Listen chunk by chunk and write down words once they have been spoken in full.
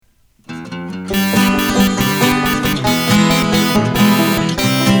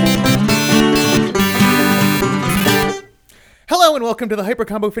welcome to the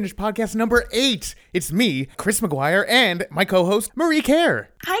Hypercombofinish podcast number 8. It's me, Chris McGuire, and my co-host, Marie Kerr.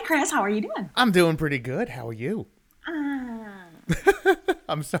 Hi, Chris. How are you doing? I'm doing pretty good. How are you?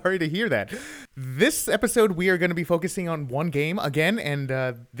 I'm sorry to hear that. This episode, we are going to be focusing on one game again, and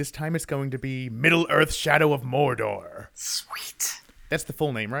this time it's going to be Middle-earth: Shadow of Mordor. Sweet. That's the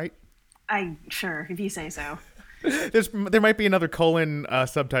full name, right? Sure, if you say so. There might be another colon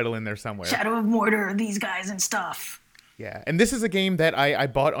subtitle in there somewhere. Shadow of Mordor, these guys and stuff. Yeah, and this is a game that I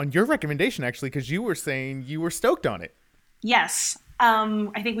bought on your recommendation, actually, because you were saying you were stoked on it. Yes.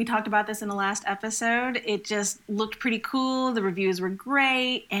 I think we talked about this in the last episode. It just looked pretty cool. The reviews were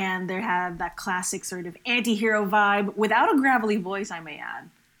great, and they had that classic sort of anti-hero vibe without a gravelly voice, I may add.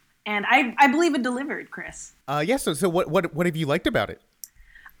 And I believe it delivered, Chris. So what have you liked about it?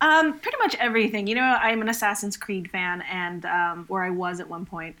 Pretty much everything. You know, I'm an Assassin's Creed fan, and or I was at one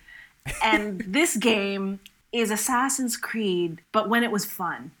point. And this game is Assassin's Creed, but when it was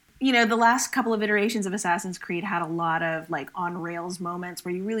fun. You know, the last couple of iterations of Assassin's Creed had a lot of like on rails moments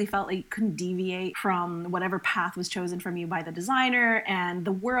where you really felt like you couldn't deviate from whatever path was chosen from you by the designer, and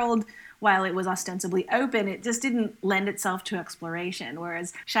the world, while it was ostensibly open, it just didn't lend itself to exploration.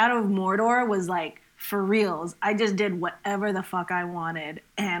 Whereas Shadow of Mordor was like, for reals, I just did whatever the fuck I wanted,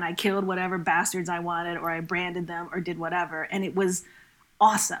 and I killed whatever bastards I wanted, or I branded them, or did whatever, and it was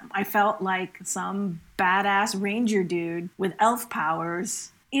awesome. I felt like some badass ranger dude with elf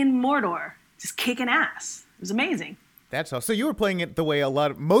powers in Mordor, just kicking ass. It was amazing. That's all. So you were playing it the way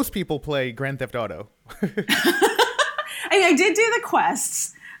most people play Grand Theft Auto. I did do the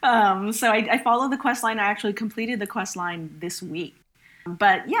quests. So I followed the quest line. I actually completed the quest line this week.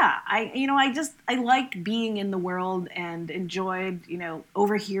 But yeah, I liked being in the world and enjoyed,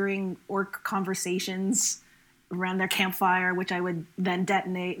 overhearing orc conversations around their campfire, which I would then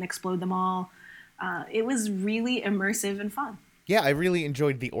detonate and explode them all. It was really immersive and fun. Yeah, I really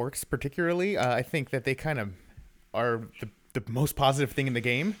enjoyed the orcs particularly. I think that they kind of are the most positive thing in the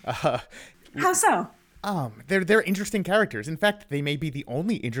game. How so? They're interesting characters. In fact, they may be the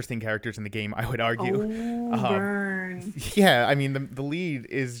only interesting characters in the game, I would argue. Burn. Yeah, I mean, the lead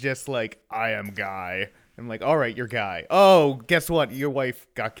is just like, I am Guy. I'm like, all right, you're Guy. Oh, guess what? Your wife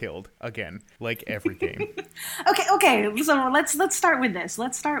got killed again, like every game. Okay. So let's start with this.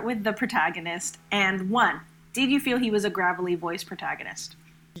 Let's start with the protagonist. And one, did you feel he was a gravelly voice protagonist?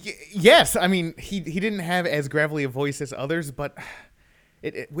 Yes. I mean, he didn't have as gravelly a voice as others, but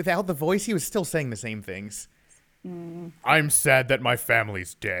without the voice, he was still saying the same things. I'm sad that my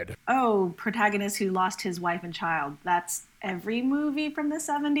family's dead. Oh, protagonist who lost his wife and child. That's every movie from the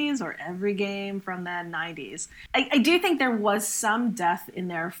 70s or every game from the 90s. I do think there was some death in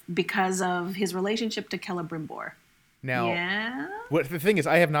there because of his relationship to Celebrimbor. Now, yeah? The thing is,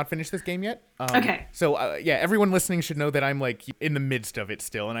 I have not finished this game yet. Okay. So, everyone listening should know that I'm, like, in the midst of it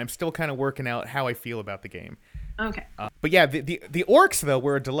still, and I'm still kind of working out how I feel about the game. Okay. But yeah, the orcs, though,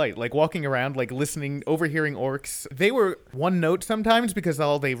 were a delight. Like, walking around, like, listening, overhearing orcs. They were one note sometimes because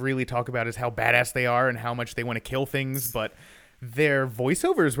all they really talk about is how badass they are and how much they want to kill things, but their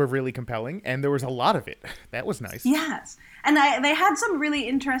voiceovers were really compelling, and there was a lot of it. That was nice. Yes. And they had some really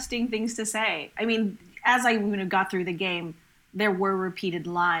interesting things to say. I mean, as I got through the game, there were repeated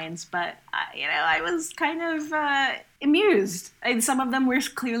lines, but I was kind of amused. And some of them were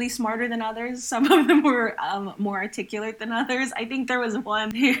clearly smarter than others. Some of them were more articulate than others. I think there was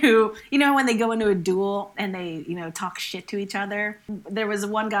one who, when they go into a duel and they, talk shit to each other, there was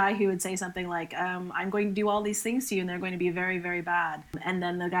one guy who would say something like, I'm going to do all these things to you and they're going to be very, very bad. And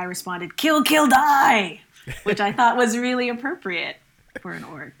then the guy responded, kill, die, which I thought was really appropriate for an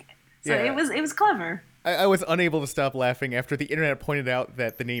orc. So yeah. It was clever. I was unable to stop laughing after the internet pointed out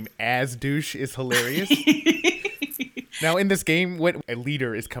that the name As-douche is hilarious. Now, in this game, when a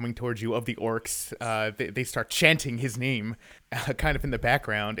leader is coming towards you of the orcs, they start chanting his name kind of in the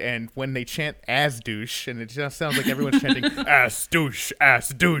background. And when they chant As-douche, and it just sounds like everyone's chanting As-douche,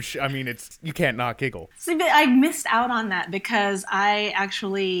 As-douche. I mean, you can't not giggle. See, but I missed out on that because I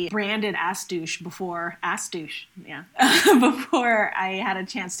actually branded As-douche before As-douche. Yeah. Before I had a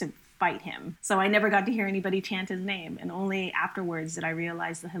chance to fight him. So I never got to hear anybody chant his name, and only afterwards did I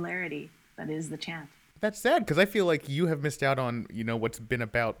realize the hilarity that is the chant. That's sad, because I feel like you have missed out on, what's been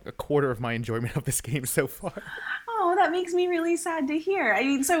about a quarter of my enjoyment of this game so far. Oh, that makes me really sad to hear. I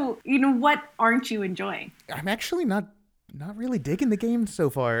mean, so, what aren't you enjoying? I'm actually not really digging the game so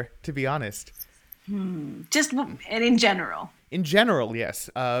far, to be honest. And in general? In general,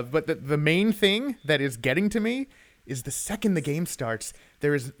 yes. But the main thing that is getting to me is the second the game starts,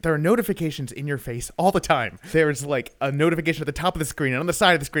 there are notifications in your face all the time. There's like a notification at the top of the screen and on the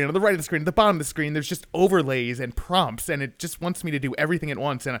side of the screen, on the right of the screen, at the bottom of the screen. There's just overlays and prompts, and it just wants me to do everything at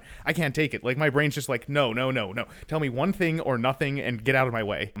once, and I can't take it. Like, my brain's just like, no. Tell me one thing or nothing and get out of my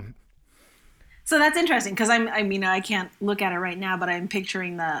way. So that's interesting because I can't look at it right now, but I'm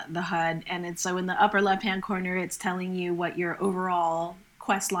picturing the HUD, and it's so in the upper left-hand corner, it's telling you what your overall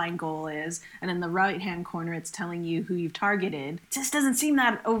quest line goal is, and in the right-hand corner, it's telling you who you've targeted. It just doesn't seem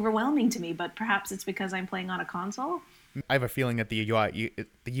that overwhelming to me, but perhaps it's because I'm playing on a console. I have a feeling that the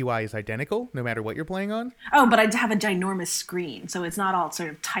UI is identical no matter what you're playing on. Oh, but I have a ginormous screen, so it's not all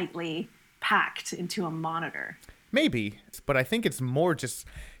sort of tightly packed into a monitor. Maybe, but I think it's more just,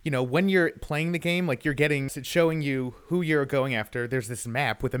 when you're playing the game, like it's showing you who you're going after. There's this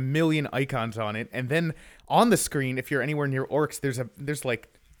map with 1 million icons on it, and then on the screen, if you're anywhere near orcs, there's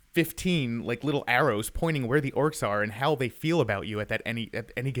like 15 like little arrows pointing where the orcs are and how they feel about you at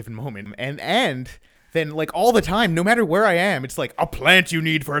any given moment. And then like all the time, no matter where I am, it's like, a plant you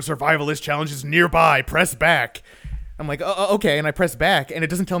need for a survivalist challenge is nearby. Press back. I'm like, okay, and I press back, and it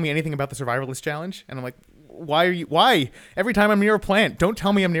doesn't tell me anything about the survivalist challenge, and I'm like, why every time I'm near a plant, don't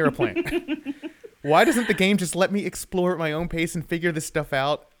tell me I'm near a plant. Why doesn't the game just let me explore at my own pace and figure this stuff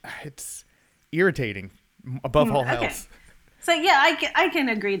out? It's irritating above all else. So yeah, I can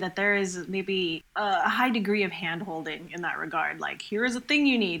agree that there is maybe a high degree of hand-holding in that regard. Like, here's a thing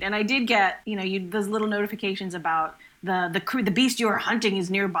you need, and I did get those little notifications about the beast you are hunting is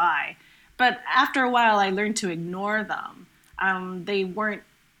nearby, but after a while I learned to ignore them. They weren't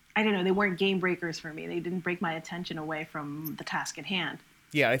game breakers for me. They didn't break my attention away from the task at hand.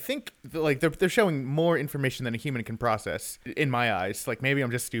 Yeah, I think like they're showing more information than a human can process in my eyes. Like, maybe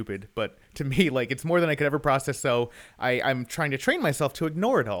I'm just stupid, but to me, like, it's more than I could ever process. So I'm trying to train myself to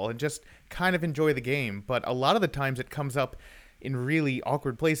ignore it all and just kind of enjoy the game. But a lot of the times it comes up in really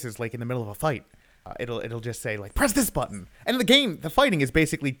awkward places, like in the middle of a fight. It'll just say like, press this button, and the fighting is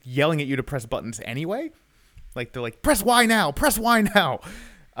basically yelling at you to press buttons anyway. Like, they're like, press Y now, press Y now.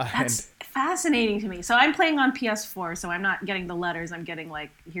 That's fascinating to me. So I'm playing on PS4, so I'm not getting the letters. I'm getting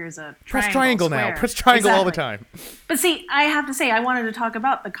like, here's a triangle, press triangle square. now. Press triangle all the time. But see, I have to say, I wanted to talk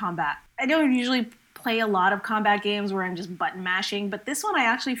about the combat. I don't usually play a lot of combat games where I'm just button mashing, but this one I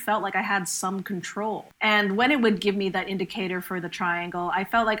actually felt like I had some control. And when it would give me that indicator for the triangle, I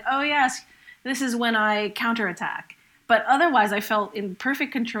felt like, oh yes, this is when I counterattack. But otherwise, I felt in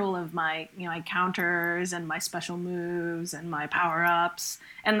perfect control of my, my counters and my special moves and my power-ups.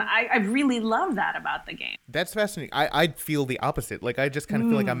 And I really love that about the game. That's fascinating. I feel the opposite. Like, I just kind of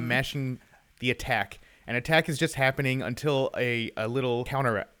feel like I'm mashing the attack. And attack is just happening until a little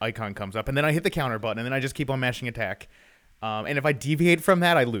counter icon comes up. And then I hit the counter button, and then I just keep on mashing attack. And if I deviate from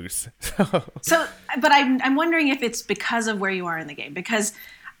that, I lose. But I'm wondering if it's because of where you are in the game. Because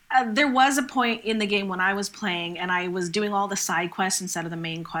there was a point in the game when I was playing and I was doing all the side quests instead of the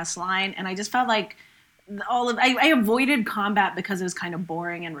main quest line, and I just felt like I avoided combat because it was kind of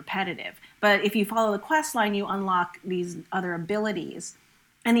boring and repetitive. But if you follow the quest line, you unlock these other abilities,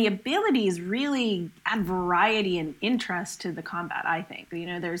 and the abilities really add variety and interest to the combat, I think.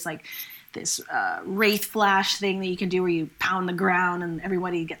 There's like this wraith flash thing that you can do where you pound the ground and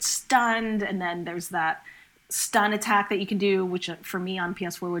everybody gets stunned, and then there's that stun attack that you can do, which for me on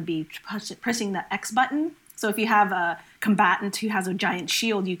PS4 would be pressing the X button. So if you have a combatant who has a giant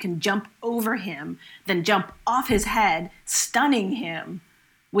shield, you can jump over him, then jump off his head, stunning him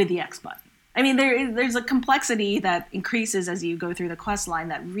with the X button. I mean, there's a complexity that increases as you go through the quest line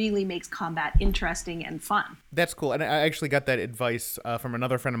that really makes combat interesting and fun. That's cool. And I actually got that advice from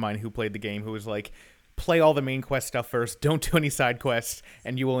another friend of mine who played the game, who was like, play all the main quest stuff first, don't do any side quests,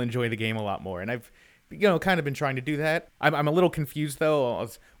 and you will enjoy the game a lot more. And I've kind of been trying to do that. I'm a little confused, though,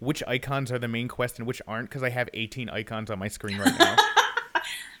 as which icons are the main quest and which aren't, because I have 18 icons on my screen right now.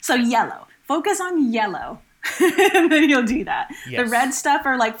 So yellow. Focus on yellow. And then you'll do that. Yes. The red stuff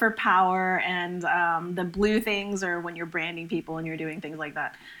are like for power, and the blue things are when you're branding people and you're doing things like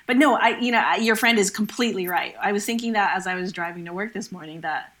that. But no, your friend is completely right. I was thinking that as I was driving to work this morning,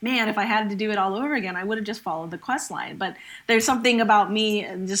 that, man, if I had to do it all over again, I would have just followed the quest line. But there's something about me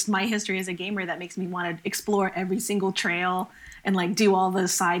and just my history as a gamer that makes me want to explore every single trail and like do all the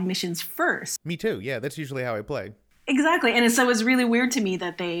side missions first. Me too. Yeah, that's usually how I play. Exactly. And so it's really weird to me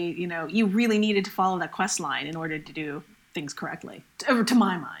that they, you really needed to follow that quest line in order to do things correctly, to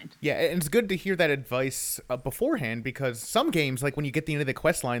my mind. Yeah, and it's good to hear that advice beforehand, because some games, like when you get the end of the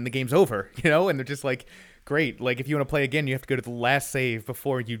quest line, the game's over, and they're just like, great. Like, if you want to play again, you have to go to the last save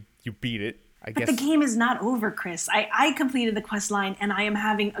before you beat it, I guess. But the game is not over, Chris. I completed the quest line, and I am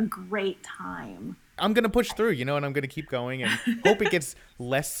having a great time. I'm going to push through, and I'm going to keep going and hope it gets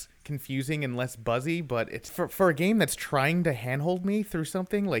less confusing and less buzzy. But it's for a game that's trying to handhold me through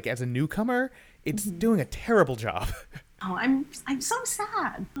something, like as a newcomer, it's doing a terrible job. Oh, I'm so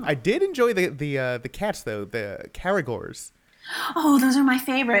sad. I did enjoy the cats, though, the Caragors. Oh, those are my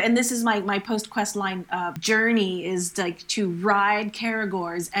favorite. And this is my post-quest line journey is like to ride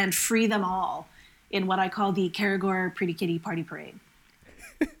Caragors and free them all in what I call the Caragor Pretty Kitty Party Parade.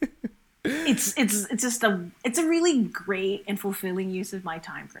 It's just it's a really great and fulfilling use of my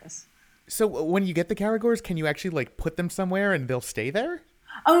time, Chris. So when you get the Caragors, can you actually like put them somewhere and they'll stay there?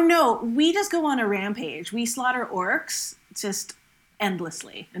 Oh no, we just go on a rampage. We slaughter orcs just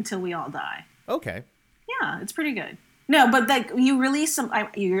endlessly until we all die. Okay. Yeah, it's pretty good. No, but like you release some,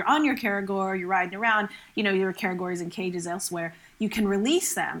 you're on your Caragor, you're riding around, your Caragors in cages elsewhere. You can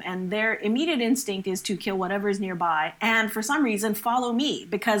release them, and their immediate instinct is to kill whatever is nearby, and for some reason follow me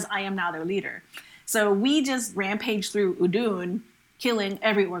because I am now their leader. So we just rampage through Udun, killing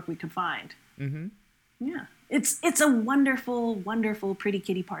every orc we could find. Mm-hmm. Yeah, it's a wonderful, wonderful pretty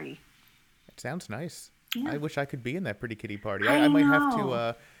kitty party. It sounds nice. Yeah. I wish I could be in that pretty kitty party. I might know. have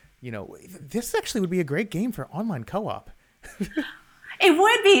to. This actually would be a great game for online co-op. It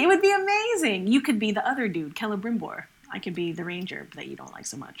would be. It would be amazing. You could be the other dude, Celebrimbor. I could be the ranger that you don't like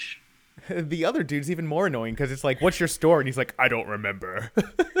so much. The other dude's even more annoying because it's like, what's your store? And he's like, I don't remember.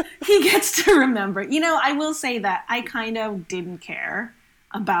 He gets to remember. I will say that I kind of didn't care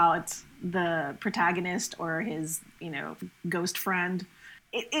about the protagonist or his, ghost friend.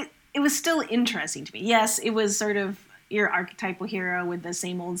 It was still interesting to me. Yes, it was sort of your archetypal hero with the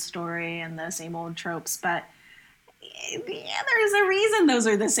same old story and the same old tropes, but yeah, there's a reason those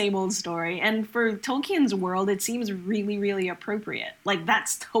are the same old story. And for Tolkien's world, it seems really, really appropriate. Like,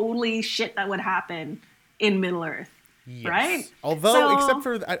 that's totally shit that would happen in Middle-earth, yes. Right? Although, except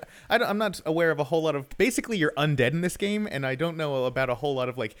for, I'm not aware of a whole lot of, basically you're undead in this game, and I don't know about a whole lot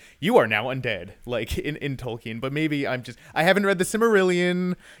of, like, you are now undead, like, in Tolkien. But maybe I haven't read the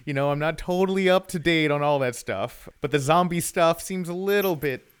Silmarillion, I'm not totally up to date on all that stuff. But the zombie stuff seems a little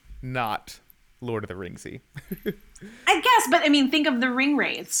bit not Lord of the Ringsy. I guess, but I mean, think of the ring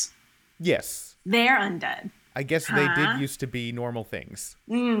wraiths. Yes. They're undead. I guess they did used to be normal things.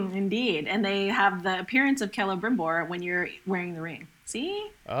 Indeed. And they have the appearance of Celebrimbor when you're wearing the ring.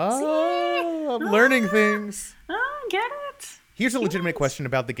 See? Oh, I'm learning things. Oh, get it? Here's a legitimate question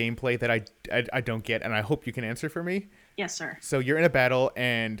about the gameplay that I don't get, and I hope you can answer for me. Yes, sir. So you're in a battle,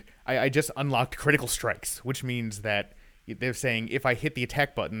 and I just unlocked critical strikes, which means that they're saying if I hit the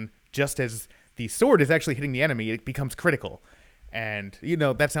attack button, just as the sword is actually hitting the enemy, it becomes critical. And,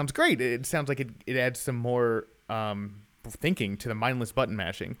 that sounds great. It sounds like it adds some more thinking to the mindless button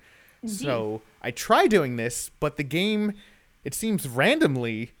mashing. Indeed. So I try doing this, but the game, it seems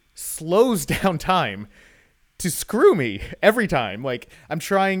randomly slows down time to screw me every time. Like, I'm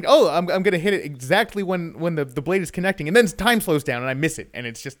trying, I'm going to hit it exactly when the blade is connecting, and then time slows down and I miss it. And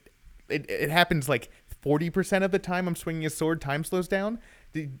it's just, it happens like 40% of the time I'm swinging a sword, time slows down.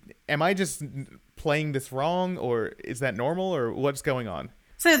 Am I just playing this wrong, or is that normal, or what's going on?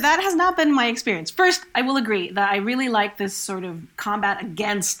 So that has not been my experience. First, I will agree that I really like this sort of combat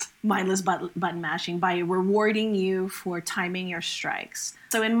against mindless button mashing by rewarding you for timing your strikes.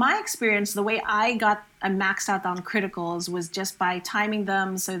 So in my experience, the way I got maxed out on criticals was just by timing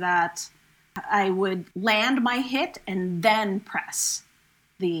them so that I would land my hit and then press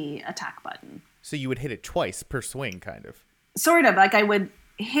the attack button. So you would hit it twice per swing, kind of? Sort of. Like I would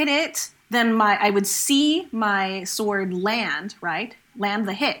hit it, then I would see my sword land, right? Land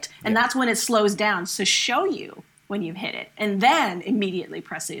the hit. And that's when it slows down to show you when you've hit it. And then immediately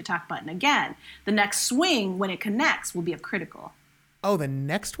press the attack button again. The next swing, when it connects, will be a critical. Oh, the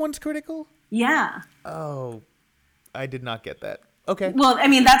next one's critical? Yeah. Oh, I did not get that. Okay. Well, I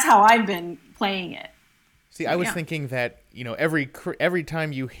mean, that's how I've been playing it. See, I was thinking that, every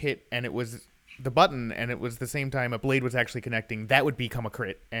time you hit and it was the button and it was the same time a blade was actually connecting, that would become a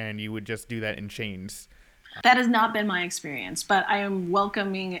crit, and you would just do that in chains. That has not been my experience, but I am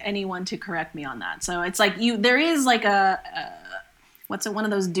welcoming anyone to correct me on that. So it's like there is like one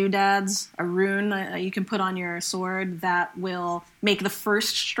of those doodads, a rune you can put on your sword that will make the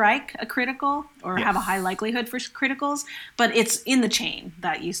first strike a critical or have a high likelihood for criticals, but it's in the chain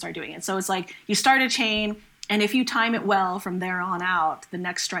that you start doing it. So it's like you start a chain, and if you time it well from there on out, the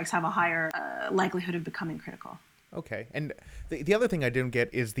next strikes have a higher likelihood of becoming critical. Okay. And the other thing I didn't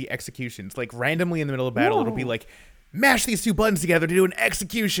get is the executions. Like, randomly in the middle of battle, it'll be like, mash these two buttons together to do an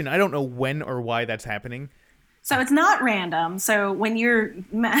execution. I don't know when or why that's happening. So it's not random. So when you're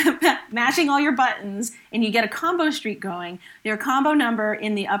mashing all your buttons and you get a combo streak going, your combo number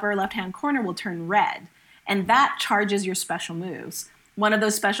in the upper left-hand corner will turn red. And that charges your special moves. One of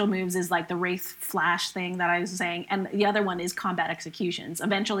those special moves is like the Wraith Flash thing that I was saying. And the other one is combat executions.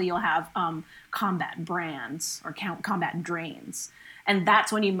 Eventually you'll have combat brands or combat drains. And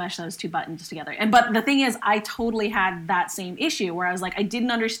that's when you mesh those two buttons together. But the thing is, I totally had that same issue where I was like, I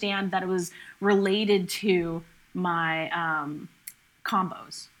didn't understand that it was related to my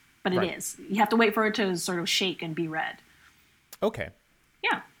combos, but it is. You have to wait for it to sort of shake and be red. Okay.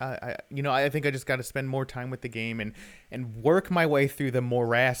 Yeah. I think I just got to spend more time with the game and work my way through the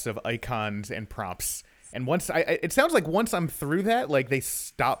morass of icons and prompts. And it sounds like once I'm through that, like they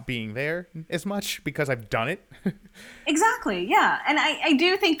stop being there as much because I've done it. Exactly. Yeah. And I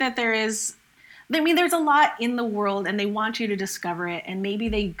do think that there's a lot in the world and they want you to discover it. And maybe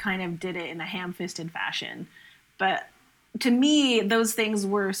they kind of did it in a ham-fisted fashion. But to me, those things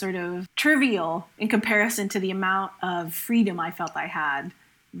were sort of trivial in comparison to the amount of freedom I felt I had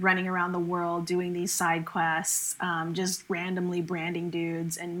running around the world, doing these side quests, just randomly branding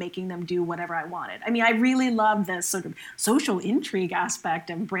dudes and making them do whatever I wanted. I mean, I really love this sort of social intrigue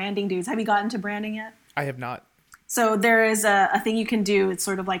aspect of branding dudes. Have you gotten to branding yet? I have not. So there is a thing you can do. It's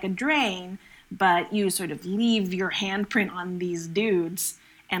sort of like a drain, but you sort of leave your handprint on these dudes.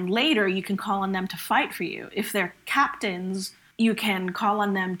 And later, you can call on them to fight for you. If they're captains, you can call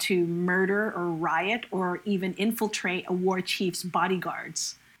on them to murder or riot or even infiltrate a war chief's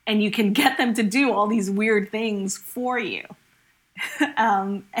bodyguards. And you can get them to do all these weird things for you.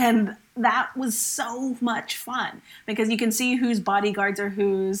 And that was so much fun because you can see whose bodyguards are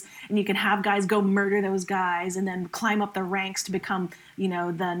whose, and you can have guys go murder those guys and then climb up the ranks to become,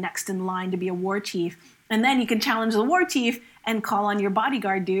 the next in line to be a war chief. And then you can challenge the war chief and call on your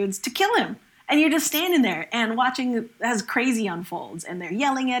bodyguard dudes to kill him. And you're just standing there and watching as crazy unfolds. And they're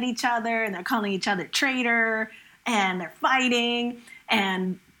yelling at each other and they're calling each other traitor and they're fighting.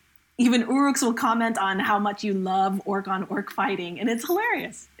 And even Uruks will comment on how much you love orc on orc fighting. And it's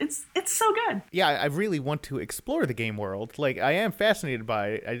hilarious. It's so good. Yeah, I really want to explore the game world. Like, I am fascinated by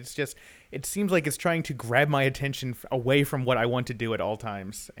it. It seems like it's trying to grab my attention away from what I want to do at all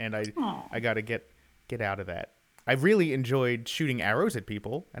times. And I got to get out of that. I really enjoyed shooting arrows at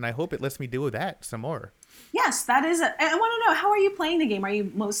people, and I hope it lets me do that some more. Yes, that is it. I want to know, how are you playing the game? Are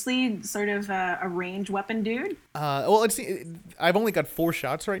you mostly sort of a ranged weapon dude? Well, I've only got 4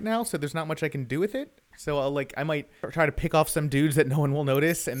 shots right now, so there's not much I can do with it. So I might try to pick off some dudes that no one will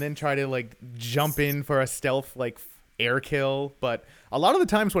notice, and then try to jump in for a stealth air kill. But a lot of the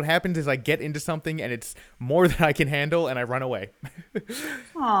times what happens is I get into something and it's more than I can handle and I run away.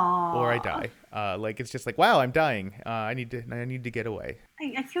 Aww. Or I die. It's just wow, I'm dying. I need to get away.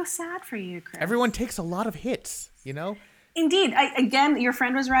 I feel sad for you, Chris. Everyone takes a lot of hits, Indeed. Again, your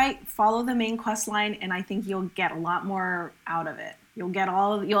friend was right. Follow the main quest line and I think you'll get a lot more out of it. You'll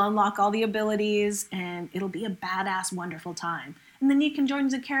unlock all the abilities and it'll be a badass, wonderful time. And then you can join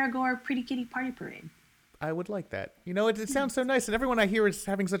the Karagor Pretty Kitty Party Parade. I would like that. It sounds so nice, and everyone I hear is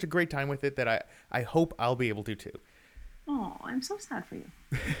having such a great time with it that I hope I'll be able to too. Oh, I'm so sad for you.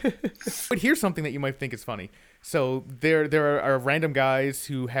 But here's something that you might think is funny. So there are random guys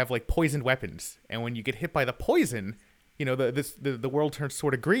who have poisoned weapons, and when you get hit by the poison, the world turns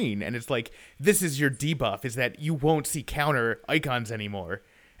sort of green, and it's this is your debuff, is that you won't see counter icons anymore.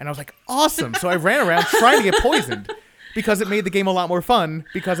 And I was like, awesome. So I ran around trying to get poisoned. Because it made the game a lot more fun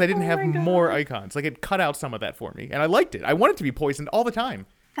because I didn't have more icons. It cut out some of that for me. And I liked it. I wanted to be poisoned all the time.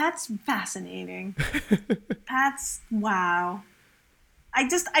 That's fascinating. Wow. Can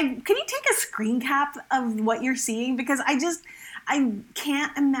you take a screen cap of what you're seeing? Because I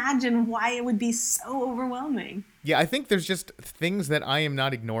can't imagine why it would be so overwhelming. Yeah, I think there's just things that I am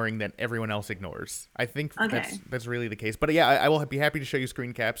not ignoring that everyone else ignores. I think that's really the case. But yeah, I will be happy to show you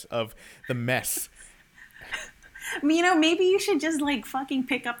screen caps of the mess. Maybe you should just fucking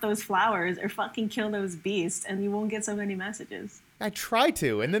pick up those flowers or fucking kill those beasts and you won't get so many messages. I try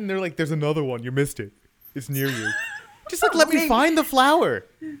to, and then they're there's another one, you missed it. It's near you. Just let me find the flower.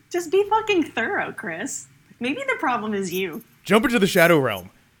 Just be fucking thorough, Chris. Maybe the problem is you. Jump into the Shadow Realm.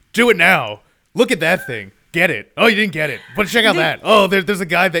 Do it now. Look at that thing. Get it. Oh, you didn't get it. But check out that. Oh, there's a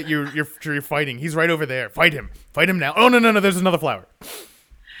guy that you're fighting. He's right over there. Fight him. Fight him now. Oh, no, there's another flower.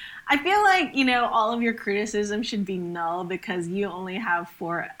 I feel like, all of your criticism should be null because you only have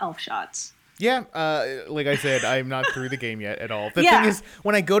 4 elf shots. Yeah, like I said, I'm not through the game yet at all. The thing is,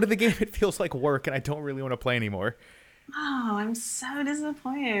 when I go to the game, it feels like work, and I don't really want to play anymore. Oh, I'm so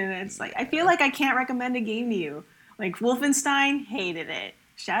disappointed. It's I feel like I can't recommend a game to you. Wolfenstein, hated it.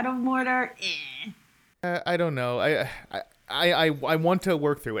 Shadow of Mordor, eh. I don't know. I want to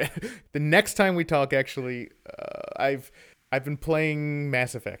work through it. The next time we talk, actually, I've been playing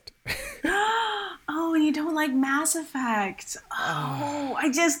Mass Effect. Oh, and you don't like Mass Effect. Oh,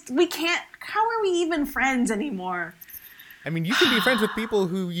 we can't. How are we even friends anymore? I mean, you can be friends with people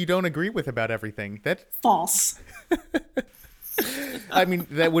who you don't agree with about everything. That's false. I mean,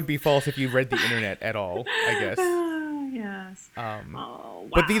 that would be false if you read the internet at all, I guess. Yes. Wow.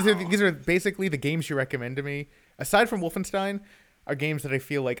 But these are basically the games you recommend to me. Aside from Wolfenstein, are games that I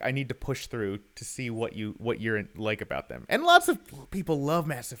feel like I need to push through to see what you're like about them. And lots of people love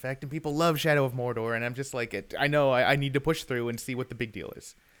Mass Effect and people love Shadow of Mordor, and I'm just like, I know I need to push through and see what the big deal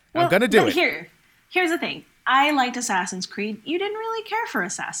is. Well, I'm gonna do it. Here's the thing. I liked Assassin's Creed. You didn't really care for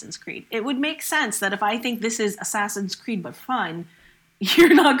Assassin's Creed. It would make sense that if I think this is Assassin's Creed but fun,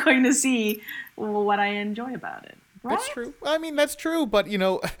 you're not going to see what I enjoy about it. Right? That's true. I mean, that's true, but,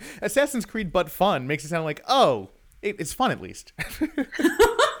 Assassin's Creed but fun makes it sound like, it's fun at least.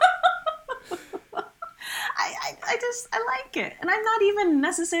 I like it. And I'm not even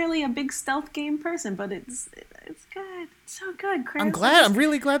necessarily a big stealth game person, but it's good. It's so good, Chris. I'm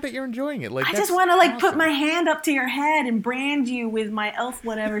really glad that you're enjoying it. Like, I just want to awesome. Put my hand up to your head and brand you with my elf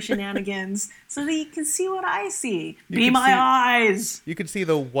whatever shenanigans so that you can see what I see. Be my eyes. You can see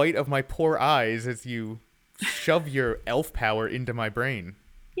the white of my poor eyes as you shove your elf power into my brain.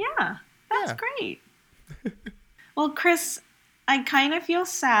 Yeah, that's great. Well, Chris, I kind of feel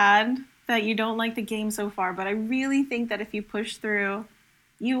sad that you don't like the game so far, but I really think that if you push through,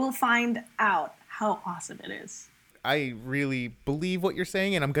 you will find out how awesome it is. I really believe what you're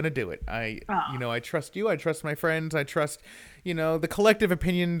saying, and I'm going to do it. I trust you. I trust my friends. I trust, the collective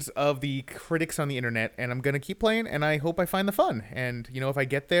opinions of the critics on the internet, and I'm going to keep playing, and I hope I find the fun. And, if I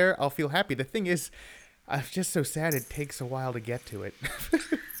get there, I'll feel happy. The thing is, I'm just so sad it takes a while to get to it.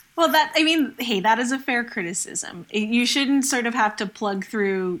 Well, that is a fair criticism. You shouldn't sort of have to plug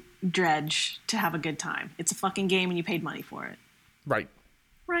through Dredge to have a good time. It's a fucking game and you paid money for it. Right.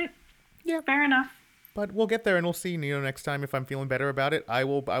 Yeah. Fair enough. But we'll get there and we'll see, next time if I'm feeling better about it, I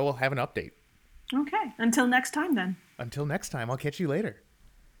will have an update. Okay. Until next time then. Until next time, I'll catch you later.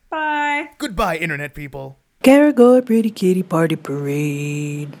 Bye. Goodbye, internet people. Garagor, pretty kitty party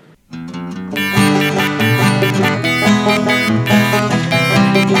parade.